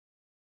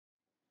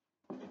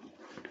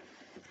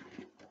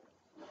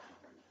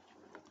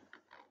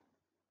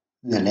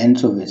The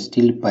length of a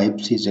steel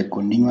pipe is a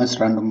continuous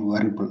random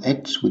variable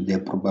x with the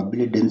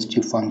probability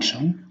density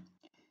function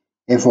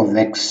f of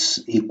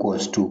x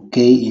equals to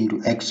k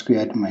into x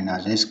squared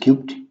minus s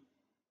cubed.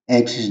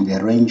 X is in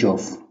the range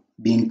of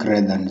being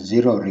greater than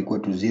 0 or equal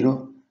to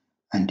 0,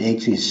 and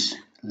x is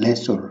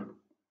less or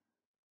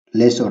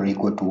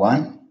equal to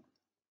 1.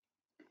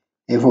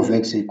 F of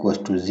x equals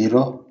to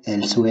 0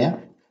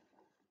 elsewhere.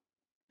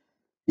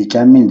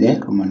 Determine the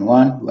Roman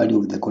 1 value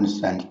of the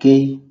constant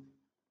k,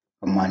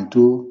 Roman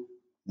 2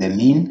 the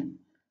mean,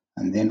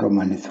 and then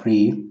Roman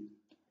 3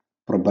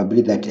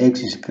 probability that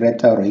x is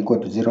greater or equal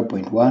to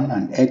 0.1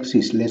 and x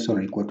is less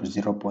or equal to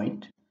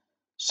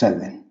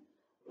 0.7.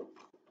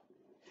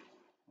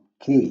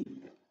 Okay.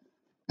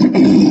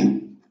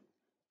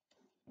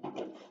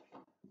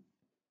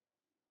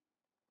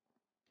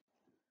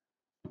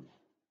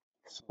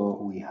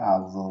 So we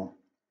have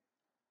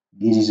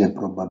this is a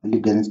probability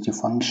density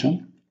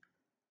function,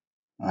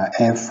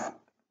 f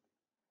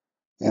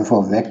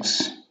of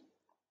x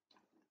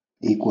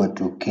equal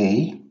to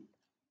k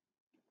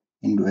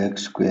into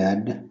x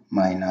squared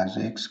minus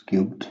x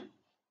cubed.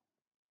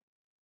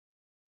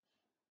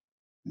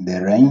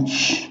 The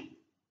range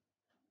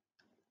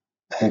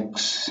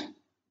x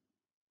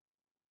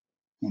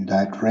in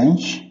that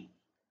range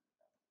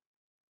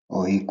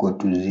or equal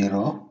to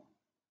 0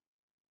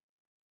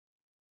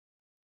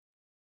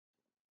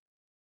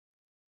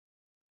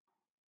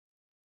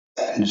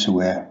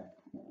 elsewhere.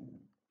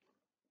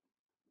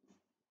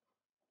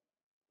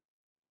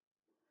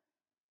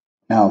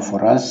 Now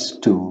for us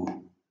to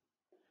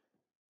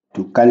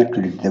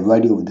calculate the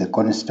value of the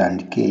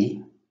constant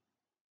k,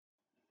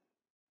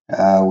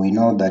 we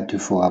know that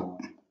for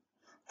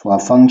a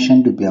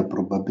function to be a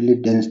probability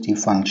density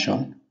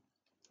function,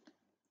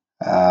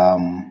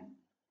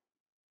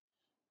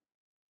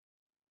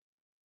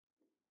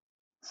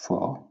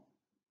 for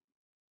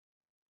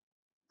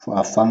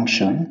a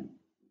function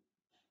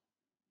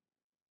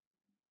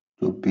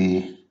to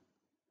be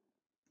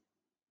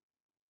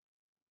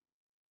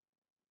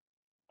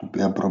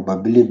a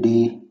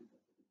probability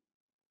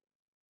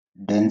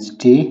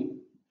density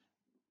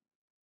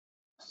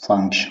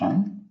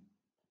function,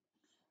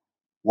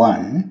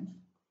 1,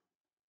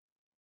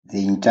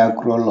 the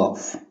integral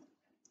of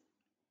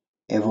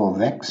f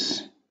of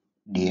x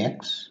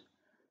dx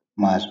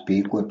must be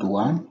equal to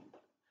 1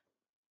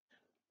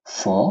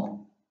 for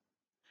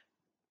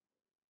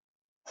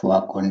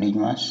a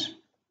continuous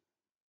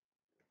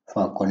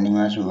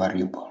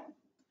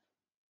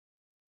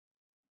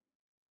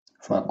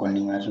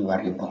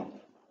variable.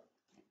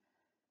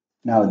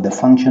 Now the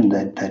function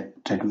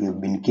that we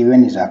have been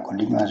given is a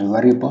continuous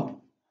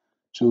variable,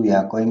 so we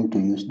are going to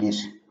use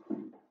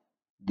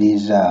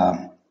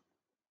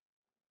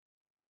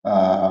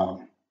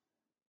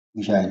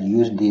we shall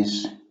use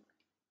this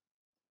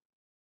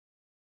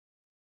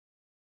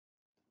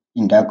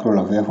integral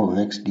of f of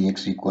x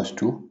dx equals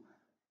to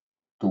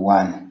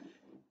 1.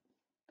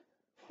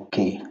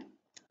 Okay,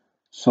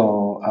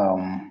 so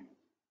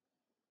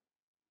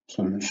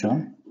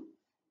solution,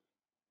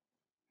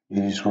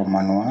 this is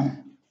Roman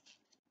 1.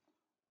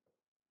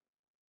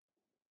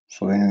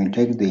 So when we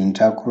take the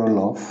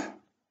integral of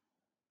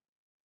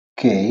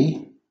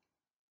k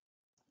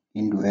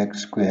into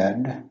x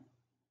squared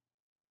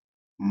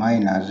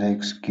minus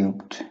x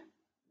cubed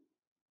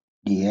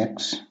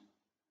dx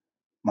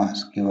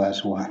must give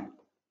us 1.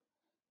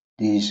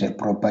 This is a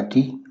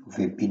property of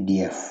a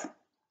PDF.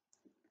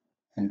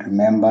 And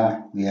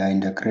remember, we are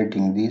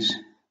integrating this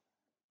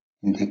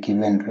in the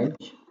given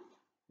range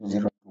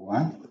 0 to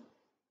 1.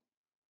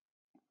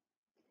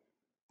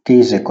 K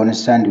is a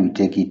constant, we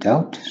take it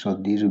out, so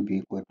this will be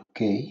equal to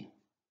k,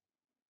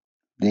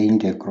 the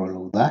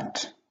integral of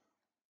that,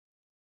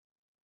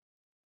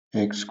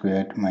 x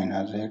squared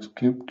minus x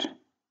cubed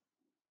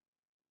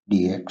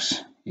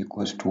dx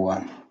equals to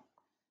 1.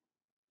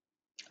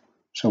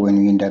 So when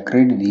we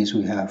integrate this,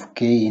 we have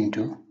k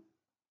into,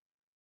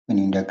 when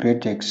you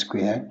integrate x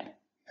squared,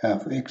 you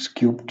have x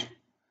cubed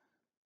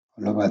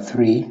all over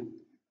 3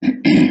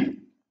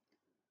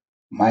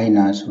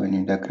 minus, when you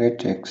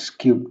integrate x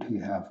cubed, we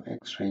have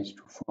x raised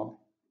to 4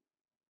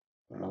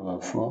 all over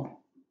 4.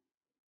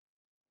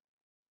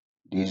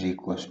 This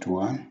equals to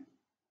 1.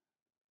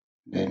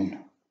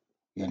 Then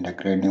we are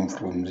integrating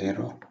from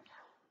 0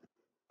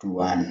 to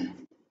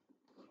 1.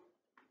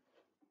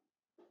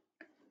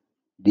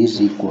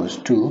 This equals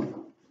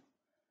to,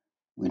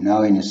 we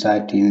now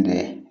insert in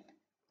the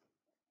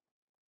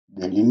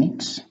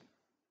limits,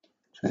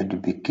 so it will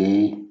be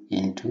k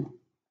into,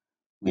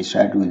 we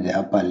start with the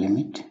upper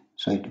limit,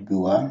 so it will be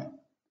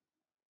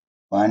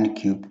 1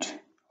 cubed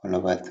all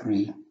over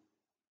 3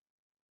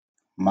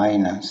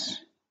 minus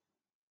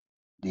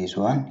this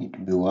one, it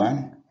will be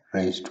 1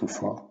 raised to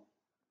 4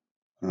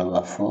 all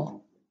over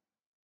 4.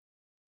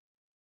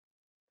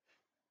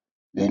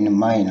 Then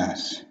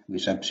minus, we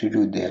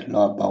substitute the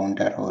lower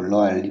boundary or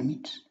lower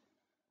limits,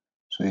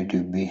 so it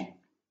will be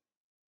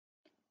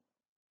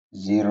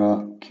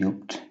 0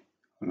 cubed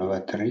all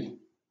over 3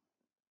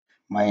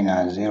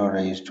 minus 0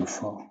 raised to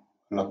 4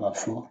 all over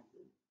 4.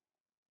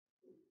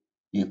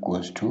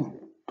 equals to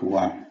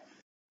 1.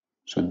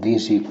 So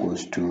this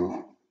equals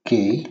to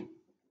k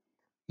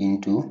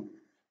into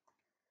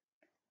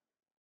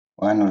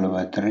 1 all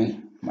over 3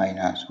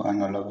 minus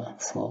 1 all over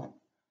 4.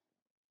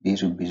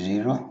 This will be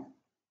 0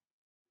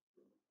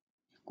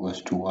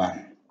 equals to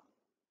 1.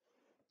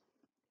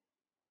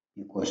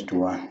 Equals to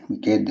 1. We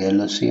get the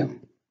LCM.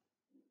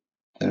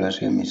 The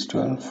LCM is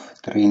 12.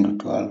 3 into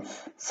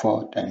 12,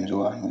 4 times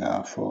 1, we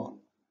have 4.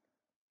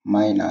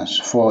 Minus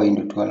 4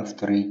 into 12,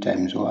 3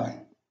 times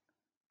 1,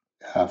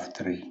 we have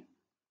 3.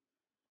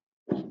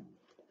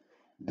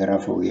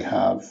 Therefore, we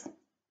have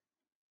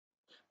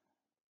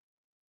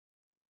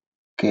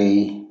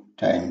k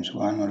times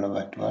 1 all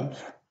over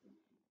 12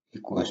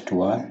 equals to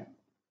 1.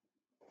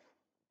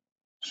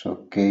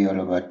 So k all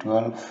over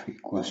 12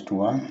 equals to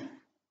 1.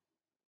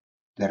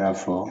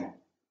 Therefore,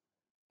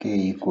 k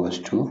equals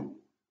to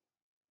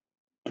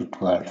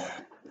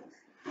 12.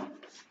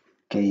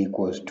 K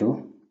equals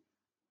to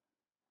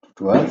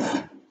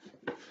 12.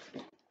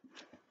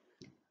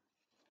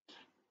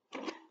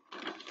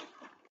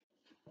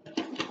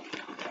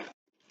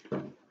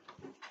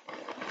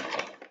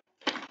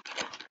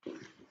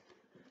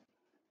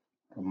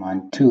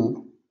 Roman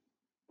 2,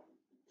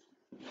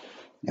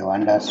 they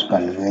want us to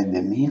calculate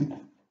the mean.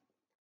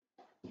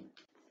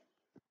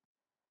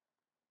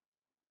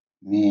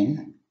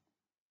 Mean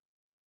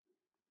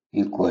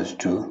equals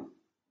to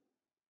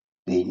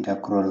the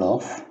integral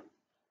of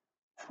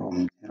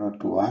from 0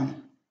 to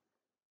 1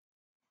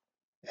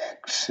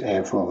 x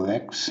f of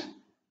x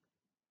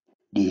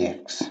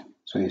dx.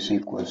 So it's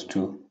equals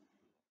to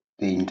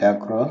the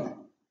integral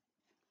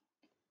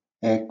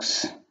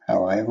x,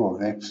 our f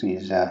of x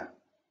is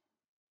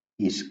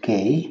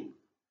k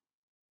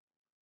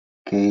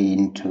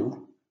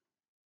into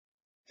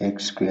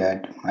x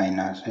squared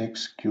minus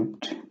x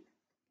cubed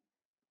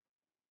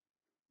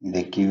in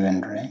the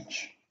given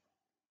range.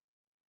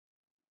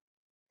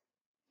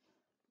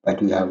 But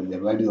we have the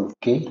value of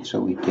k, so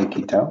we take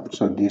it out.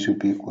 So this will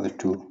be equal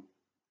to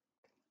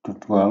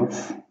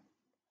 12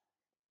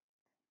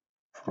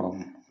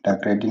 from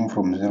integrating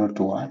from 0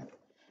 to 1.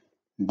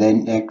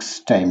 Then x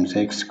times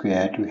x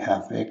squared, we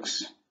have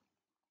x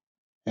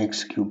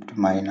cubed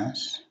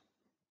minus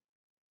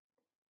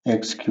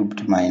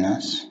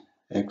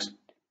x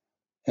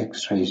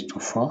raised to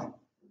 4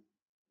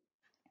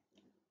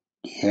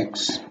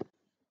 dx.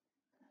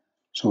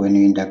 So when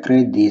you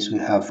integrate this, we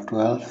have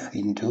 12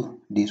 into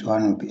this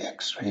one will be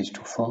x raised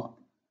to 4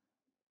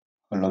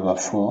 all over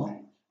 4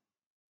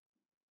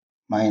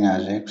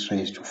 minus x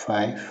raised to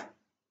 5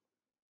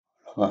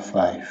 all over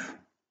 5.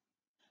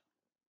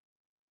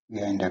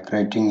 We are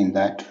integrating in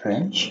that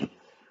range.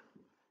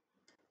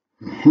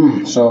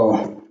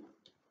 So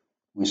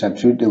we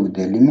substitute with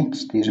the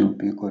limits. This will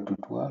be equal to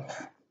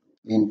 12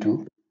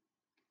 into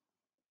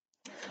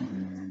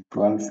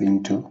 12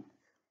 into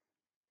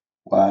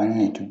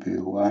 1, it will be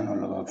 1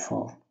 all over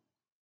 4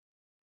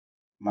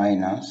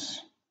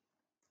 minus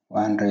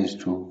 1 raised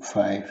to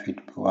 5, it will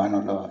be 1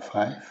 all over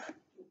 5.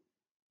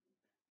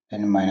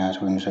 Then minus,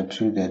 when you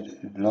substitute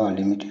the lower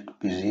limit, it will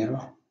be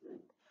 0,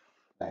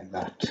 like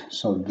that.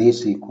 So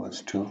this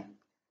equals to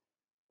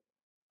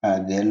the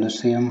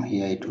LCM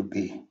here, it will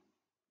be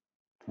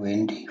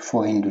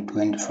 24 into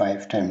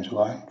 25 times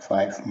 1,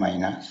 5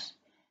 minus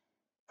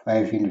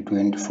 5 into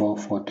 24,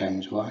 4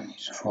 times 1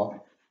 is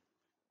 4.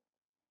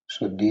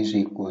 So this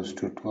equals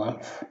to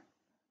 12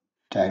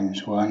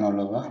 times 1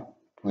 all over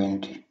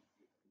 20,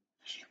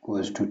 which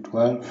equals to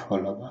 12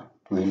 all over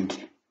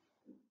 20.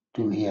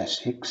 2 here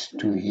 6,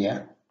 2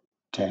 here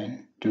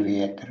 10, 2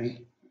 here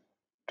 3,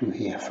 2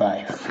 here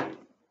 5.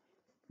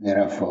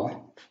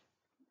 Therefore,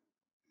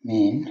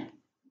 mean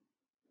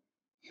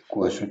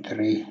equals to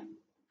 3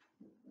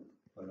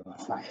 all over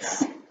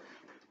 5.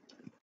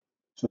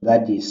 So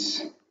that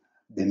is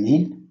the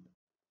mean.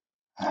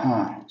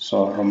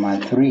 So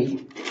Roman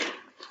 3,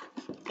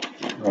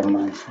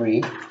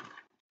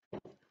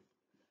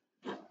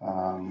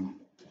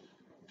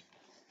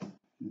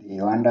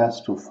 they want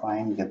us to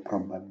find the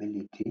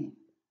probability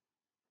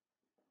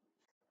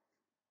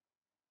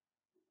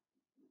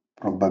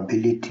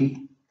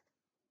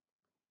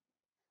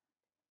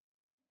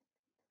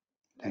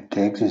that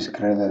x is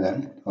greater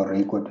than or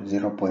equal to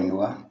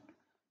 0.1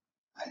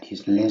 and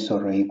is less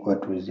or equal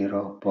to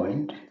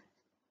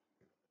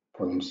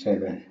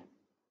 0.7.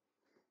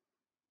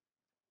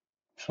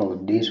 So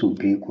this will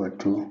be equal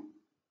to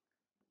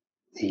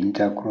the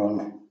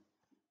integral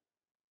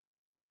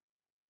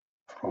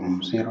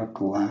from 0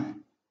 to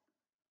 1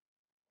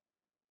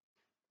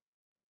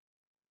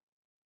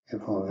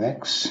 f of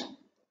x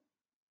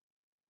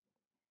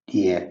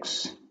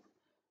dx.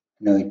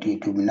 Now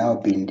it will now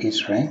be in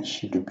this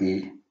range. It will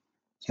be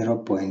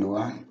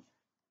 0.1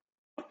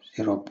 to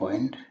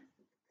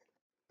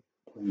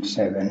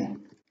 0.7.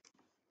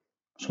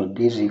 So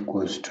this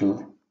equals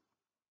to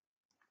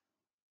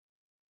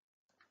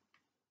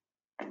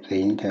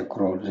the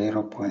integral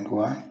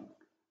 0.1,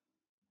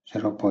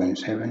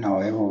 0.7.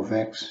 Our f of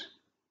x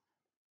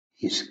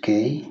is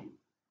k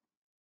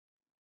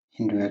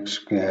into x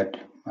squared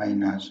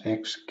minus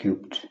x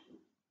cubed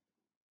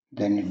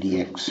then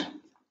dx.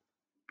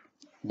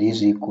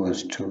 This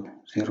equals to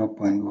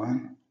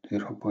 0.1,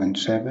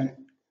 0.7,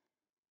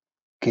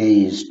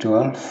 k is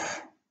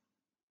 12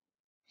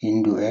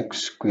 into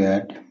x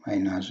squared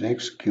minus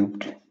x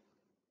cubed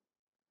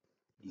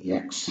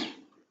dx.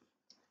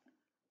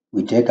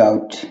 We take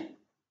out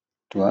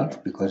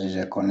 12 because it's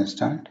a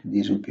constant.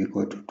 This will be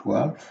equal to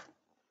 12.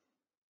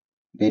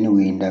 Then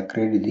we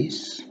integrate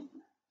this.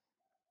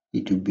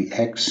 It will be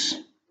x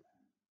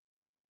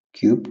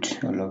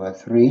cubed all over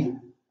 3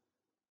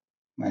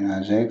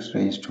 minus x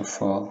raised to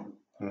 4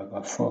 all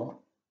over 4.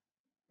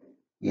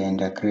 We are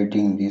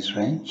integrating this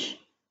range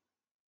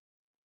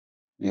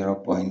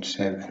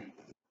 0.7.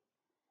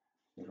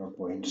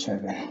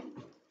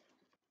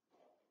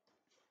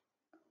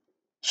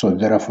 So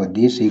therefore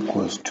this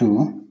equals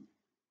to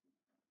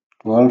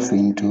 12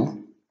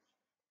 into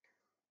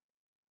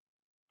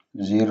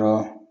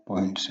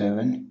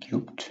 0.7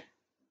 cubed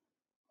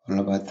all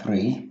over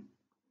 3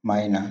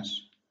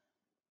 minus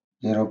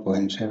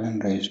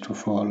 0.7 raised to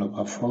 4 all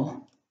over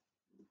 4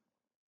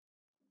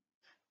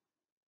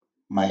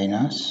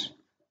 minus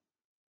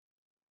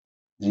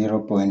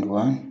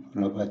 0.1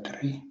 all over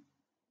 3,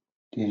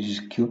 this is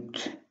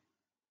cubed,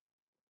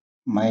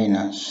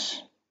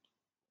 minus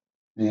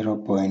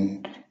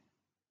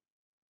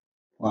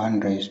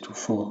 0.1 raised to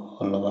 4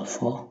 all over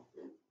 4.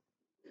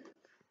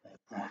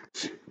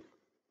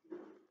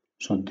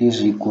 So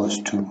this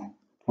equals to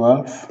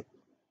 12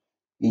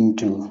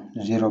 into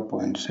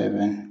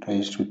 0.7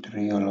 raised to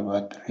 3 all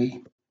over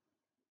 3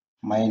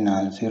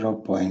 minus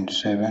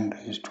 0.7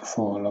 raised to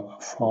 4 all over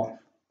 4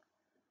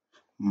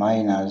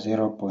 minus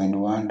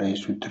 0.1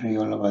 raised to 3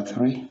 all over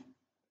 3.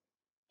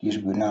 This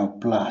will now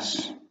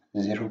plus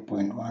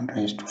 0.1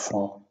 raised to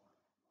 4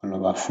 all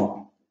over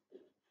 4.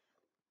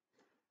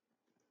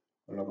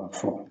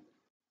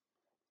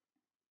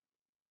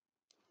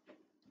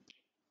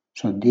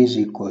 So this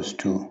equals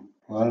to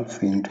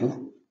 12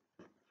 into,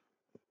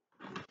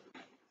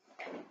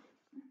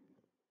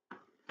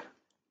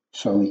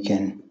 so we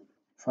can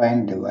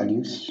find the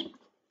values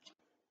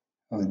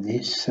of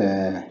this,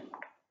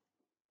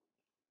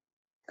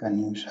 can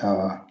use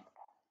our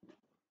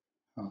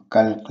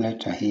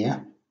calculator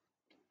here.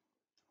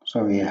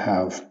 So we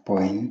have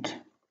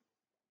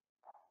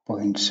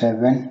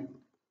 0.7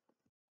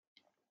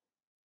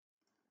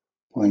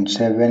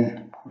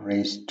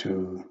 raised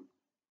to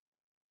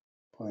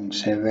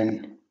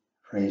 0.7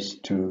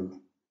 raised to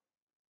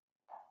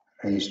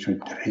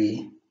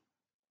 3.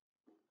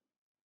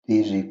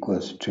 This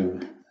equals to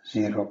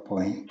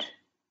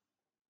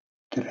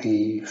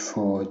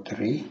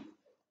 0.343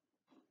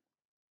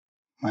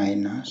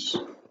 minus,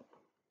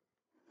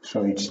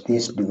 so it's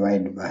this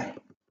divided by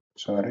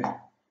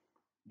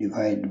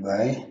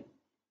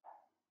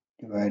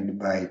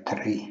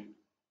 3.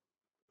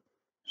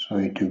 So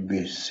it will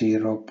be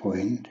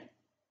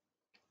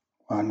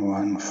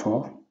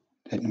 0.114.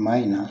 Then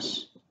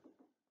minus,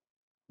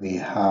 we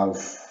have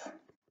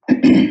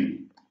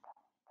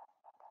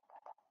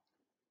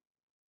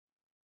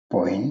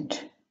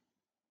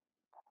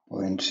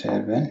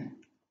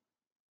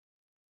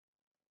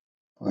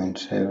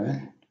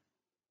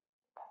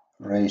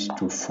raised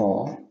to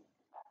 4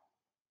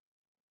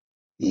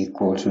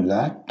 equal to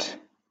that,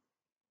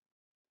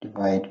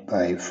 divide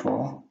by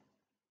 4,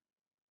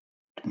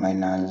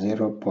 minus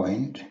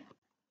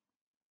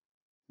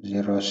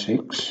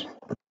 0.06,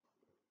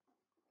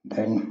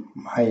 then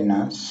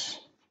minus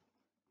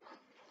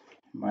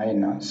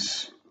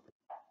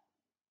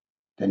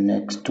the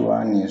next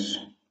one is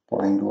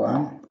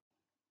 0.1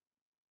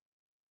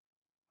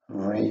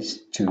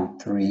 raised to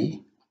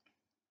 3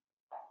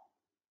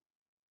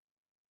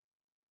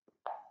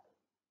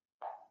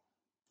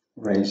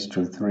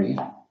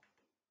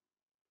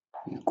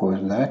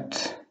 equals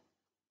that,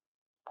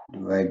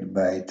 divide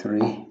by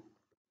 3,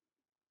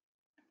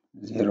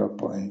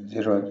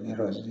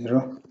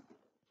 0.000,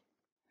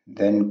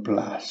 then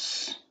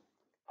plus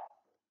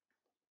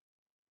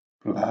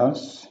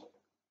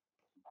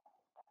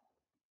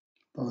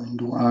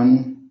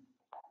 0.1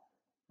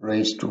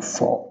 raised to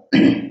 4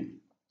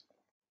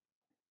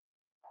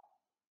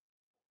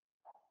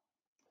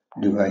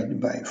 divided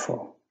by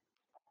 4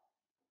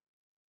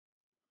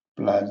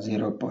 plus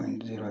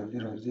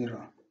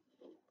 0.000.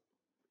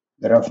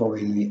 Therefore,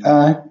 when we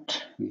add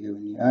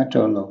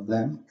all of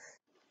them, you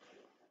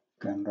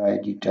can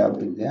write it up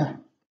there.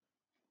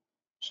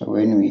 So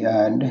when we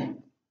add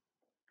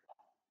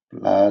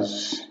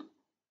plus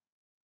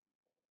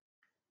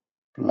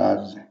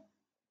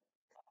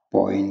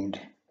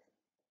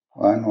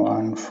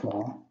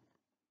 0.114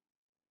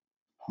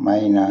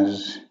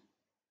 minus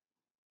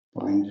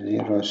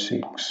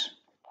 0.06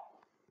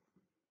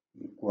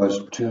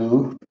 equals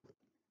to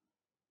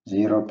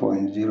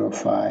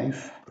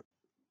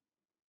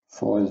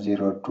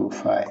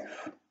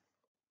 0.054025.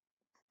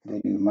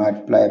 Then you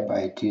multiply by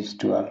it is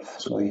 12,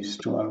 so it's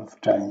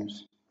 12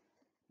 times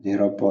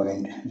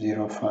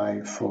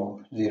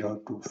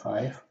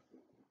 0.054025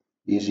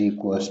 is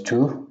equals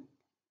to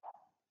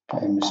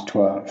times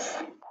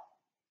 12,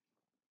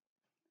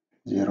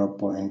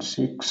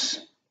 0.6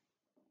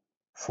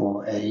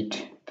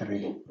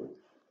 483.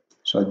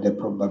 So the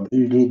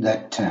probability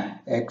that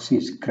x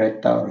is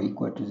greater or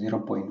equal to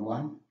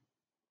 0.1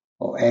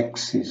 or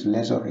x is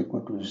less or equal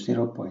to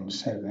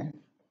 0.7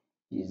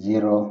 is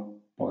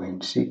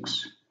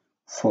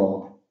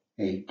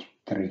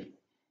 0.6483.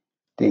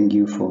 Thank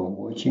you for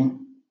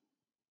watching.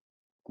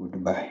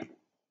 Goodbye.